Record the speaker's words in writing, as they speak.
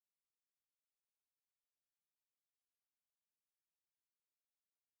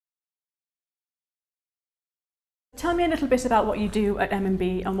Tell me a little bit about what you do at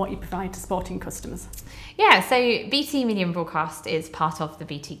M&B and what you provide to sporting customers. Yeah, so BT Media and Broadcast is part of the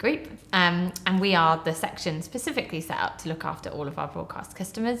BT Group, and we are the section specifically set up to look after all of our broadcast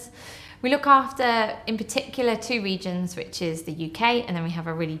customers. We look after, in particular, two regions, which is the UK, and then we have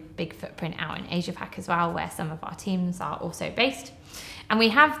a really big footprint out in Asia Pac as well, where some of our teams are also based. And we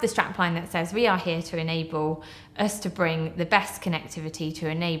have the strapline that says we are here to enable us to bring the best connectivity to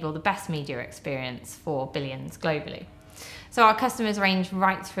enable the best media experience for billions globally. So our customers range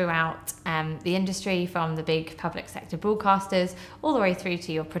right throughout the industry, from the big public sector broadcasters all the way through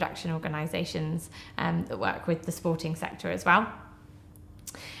to your production organisations that work with the sporting sector as well.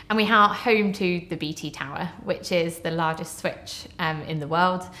 And we are home to the BT Tower, which is the largest switch in the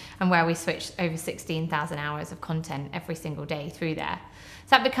world, and where we switch over 16,000 hours of content every single day through there.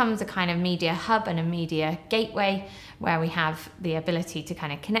 So that becomes a kind of media hub and a media gateway where we have the ability to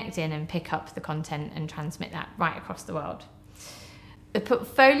kind of connect in and pick up the content and transmit that right across the world. The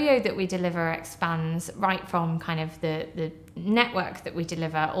portfolio that we deliver expands right from kind of the network that we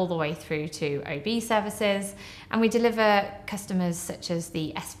deliver all the way through to OB services, and we deliver customers such as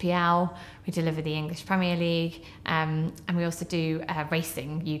the SPL, we deliver the English Premier League, and we also do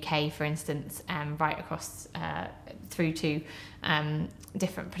Racing UK, for instance, right across through to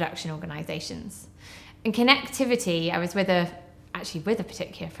different production organisations. And connectivity, I was with a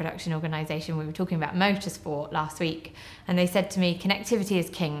particular production organisation. We were talking about motorsport last week, and they said to me, connectivity is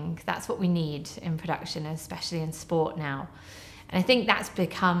king. That's what we need in production, especially in sport now. And I think that's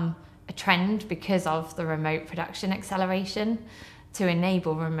become a trend because of the remote production acceleration. To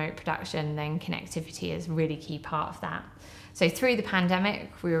enable remote production, then connectivity is a really key part of that. So through the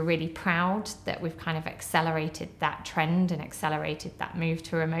pandemic, we were really proud that we've kind of accelerated that trend and accelerated that move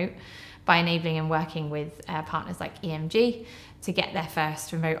to remote by enabling and working with partners like EMG to get their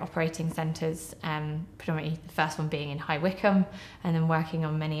first remote operating centres, predominantly the first one being in High Wycombe, and then working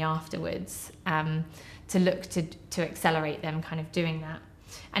on many afterwards to look to accelerate them kind of doing that.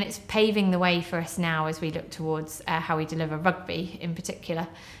 And it's paving the way for us now as we look towards how we deliver rugby in particular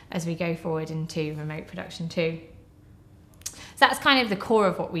as we go forward into remote production too. So that's kind of the core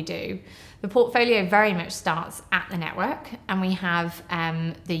of what we do. The portfolio very much starts at the network, and we have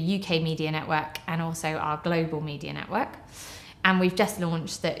the UK media network and also our global media network. And we've just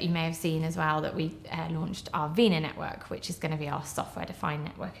launched, that you may have seen as well, that we launched our VENA network, which is going to be our software-defined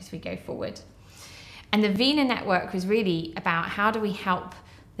network as we go forward. And the VENA network was really about how do we help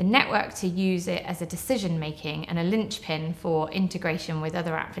the network to use it as a decision-making and a linchpin for integration with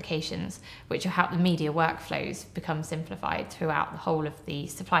other applications, which will help the media workflows become simplified throughout the whole of the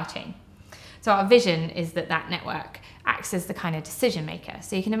supply chain. So our vision is that that network acts as the kind of decision maker.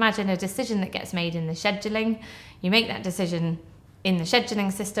 So you can imagine a decision that gets made in the scheduling. You make that decision in the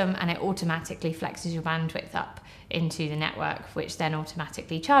scheduling system, and it automatically flexes your bandwidth up into the network, which then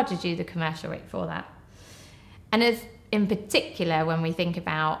automatically charges you the commercial rate for that. And as in particular, when we think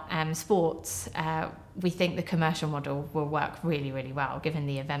about sports, we think the commercial model will work really, really well, given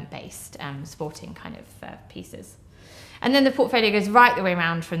the event-based sporting kind of pieces. And then the portfolio goes right the way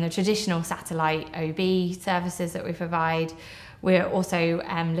around from the traditional satellite OB services that we provide. We're also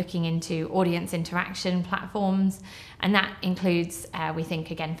looking into audience interaction platforms, and that includes, we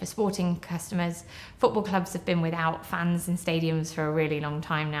think, again, for sporting customers. Football clubs have been without fans in stadiums for a really long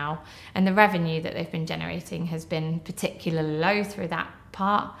time now, and the revenue that they've been generating has been particularly low through that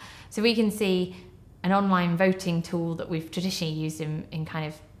part. So we can see an online voting tool that we've traditionally used in kind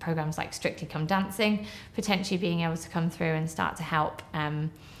of programs like Strictly Come Dancing, potentially being able to come through and start to help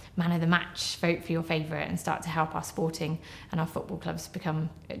man of the match, vote for your favourite, and start to help our sporting and our football clubs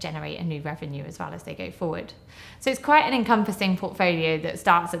generate a new revenue as well as they go forward. So it's quite an encompassing portfolio that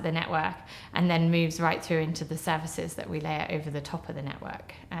starts at the network and then moves right through into the services that we layer over the top of the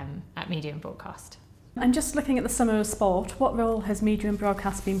network at Media and Broadcast. And just looking at the summer of sport, what role has Media and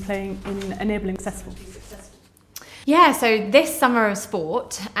Broadcast been playing in enabling successful? Yeah, so this summer of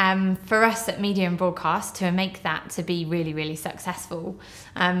sport, for us at Media and Broadcast, to make that to be really, really successful,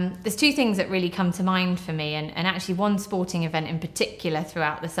 there's two things that really come to mind for me, and actually one sporting event in particular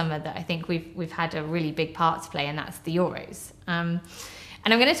throughout the summer that I think we've had a really big part to play, and that's the Euros. And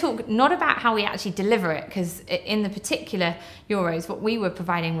I'm going to talk not about how we actually deliver it, because in the particular Euros, what we were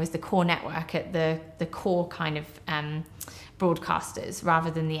providing was the core network at the core kind of broadcasters rather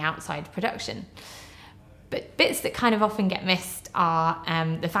than the outside production. But bits that kind of often get missed are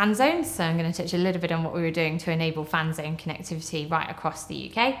the fan zones. So I'm going to touch a little bit on what we were doing to enable fan zone connectivity right across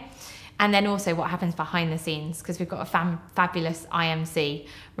the UK. And then also what happens behind the scenes, because we've got a fabulous IMC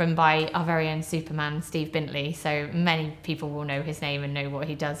run by our very own Superman, Steve Bintley. So many people will know his name and know what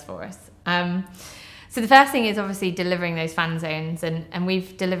he does for us. So the first thing is obviously delivering those fan zones, and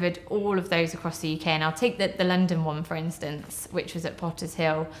we've delivered all of those across the UK. And I'll take the London one, for instance, which was at Potter's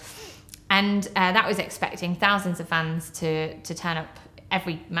Hill. And that was expecting thousands of fans to turn up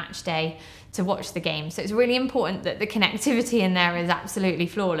every match day to watch the game. So it's really important that the connectivity in there is absolutely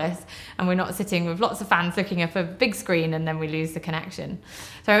flawless, and we're not sitting with lots of fans looking at a big screen and then we lose the connection.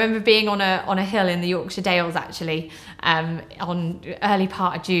 So I remember being on a hill in the Yorkshire Dales actually on early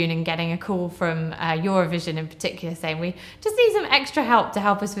part of June, and getting a call from Eurovision in particular saying we just need some extra help to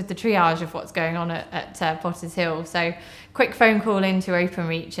help us with the triage of what's going on at Potter's Hill. So quick phone call into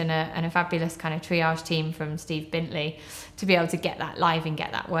Openreach and a fabulous kind of triage team from Steve Bintley to be able to get that live and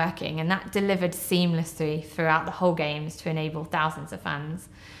get that working, and that delivered seamlessly throughout the whole games to enable thousands of fans.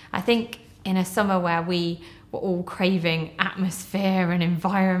 I think in a summer where we were all craving atmosphere and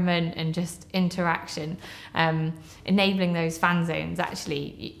environment and just interaction, enabling those fan zones,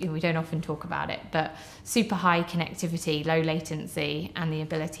 actually, we don't often talk about it, but super high connectivity, low latency, and the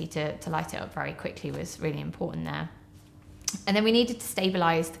ability to light it up very quickly was really important there. And then we needed to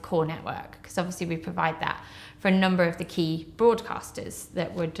stabilise the core network, because obviously we provide that for a number of the key broadcasters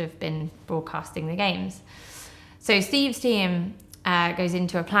that would have been broadcasting the games. So Steve's team goes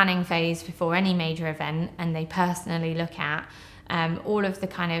into a planning phase before any major event, and they personally look at all of the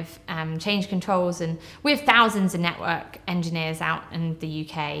kind of change controls, and we have thousands of network engineers out in the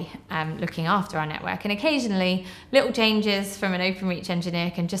UK looking after our network, and occasionally little changes from an Openreach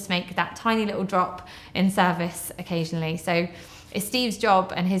engineer can just make that tiny little drop in service occasionally. So it's Steve's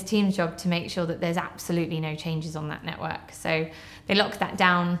job and his team's job to make sure that there's absolutely no changes on that network. So they lock that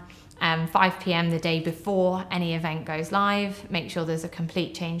down 5 p.m. the day before any event goes live, make sure there's a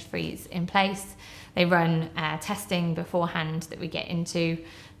complete change freeze in place. They run testing beforehand that we get into.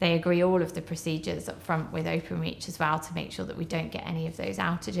 They agree all of the procedures up front with Openreach as well to make sure that we don't get any of those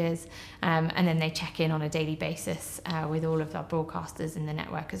outages. And then they check in on a daily basis with all of our broadcasters in the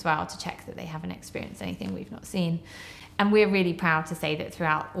network as well to check that they haven't experienced anything we've not seen. And we're really proud to say that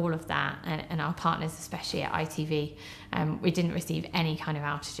throughout all of that, and our partners, especially at ITV, we didn't receive any kind of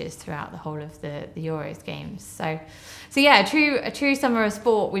outages throughout the whole of the Euros games. So yeah, a true summer of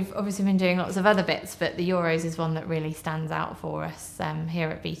sport. We've obviously been doing lots of other bits, but the Euros is one that really stands out for us here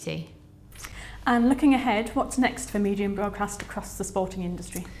at BT. And looking ahead, what's next for media and broadcast across the sporting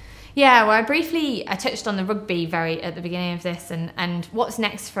industry? Yeah, well, I touched on the rugby very at the beginning of this, and what's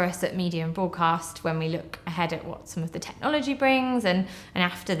next for us at Media and Broadcast when we look ahead at what some of the technology brings and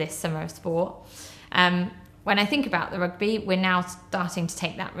after this summer of sport. When I think about the rugby, we're now starting to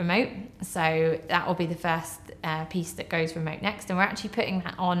take that remote, so that will be the first piece that goes remote next, and we're actually putting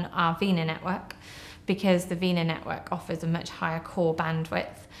that on our VINA network, because the VINA network offers a much higher core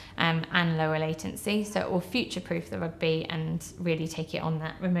bandwidth and lower latency, so it will future-proof the rugby and really take it on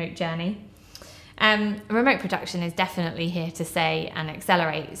that remote journey. Remote production is definitely here to stay and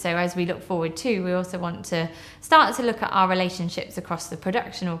accelerate, so as we look forward too, we also want to start to look at our relationships across the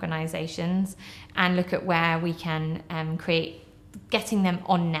production organisations and look at where we can create getting them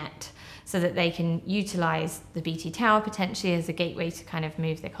on net, so that they can utilise the BT Tower potentially as a gateway to kind of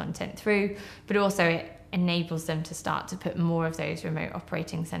move their content through, but also it enables them to start to put more of those remote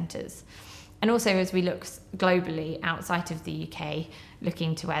operating centres. And also as we look globally outside of the UK,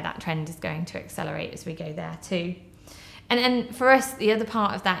 looking to where that trend is going to accelerate as we go there too. And for us, the other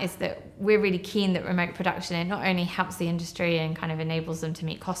part of that is that we're really keen that remote production, it not only helps the industry and kind of enables them to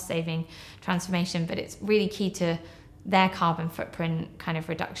meet cost-saving transformation, but it's really key to their carbon footprint kind of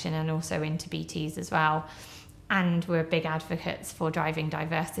reduction and also into BT's as well. And we're big advocates for driving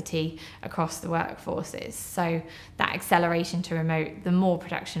diversity across the workforces. So that acceleration to remote, the more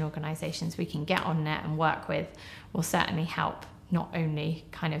production organisations we can get on net and work with will certainly help not only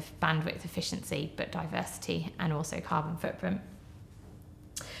kind of bandwidth efficiency, but diversity and also carbon footprint.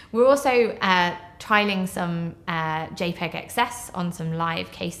 We're also trialling some JPEG XS on some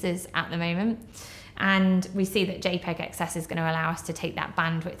live cases at the moment. And we see that JPEG XS is going to allow us to take that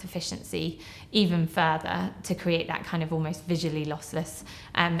bandwidth efficiency even further to create that kind of almost visually lossless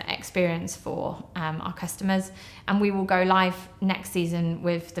experience for our customers. And we will go live next season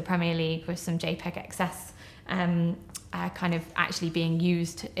with the Premier League with some JPEG XS kind of actually being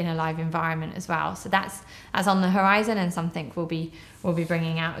used in a live environment as well. So that's on the horizon and something we'll be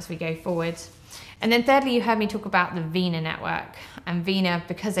bringing out as we go forward. And then thirdly, you heard me talk about the VINA network. And VINA,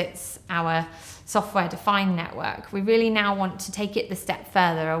 because it's our software-defined network, we really now want to take it the step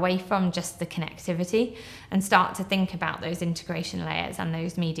further away from just the connectivity and start to think about those integration layers and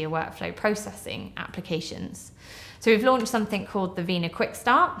those media workflow processing applications. So we've launched something called the VINA Quick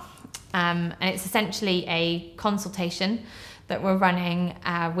Start, and it's essentially a consultation that we're running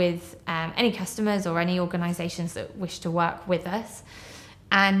with any customers or any organisations that wish to work with us.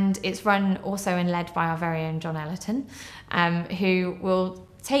 And it's run also and led by our very own John Ellerton, who will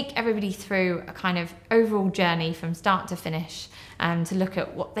take everybody through a kind of overall journey from start to finish, to look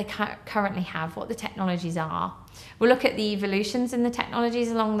at what they currently have, what the technologies are. We'll look at the evolutions in the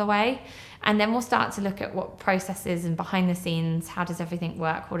technologies along the way, and then we'll start to look at what processes and behind the scenes, how does everything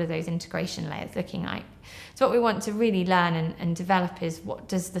work, what are those integration layers looking like. So what we want to really learn and develop is, what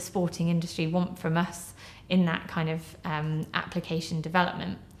does the sporting industry want from us in that kind of application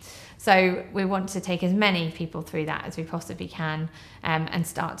development. So we want to take as many people through that as we possibly can, and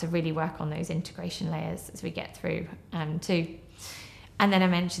start to really work on those integration layers as we get through too. And then I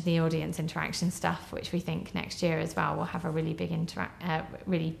mentioned the audience interaction stuff, which we think next year as well will have a really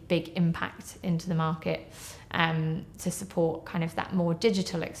big impact into the market, to support kind of that more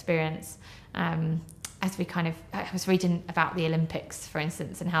digital experience. As we kind of, I was reading about the Olympics, for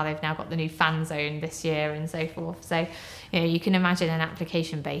instance, and how they've now got the new fan zone this year and so forth. So, you can imagine an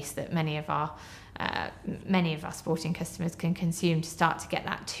application base that many of our sporting customers can consume to start to get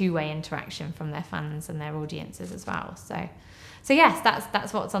that two-way interaction from their fans and their audiences as well. So yes,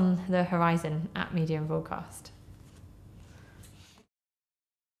 that's what's on the horizon at Media and Broadcast.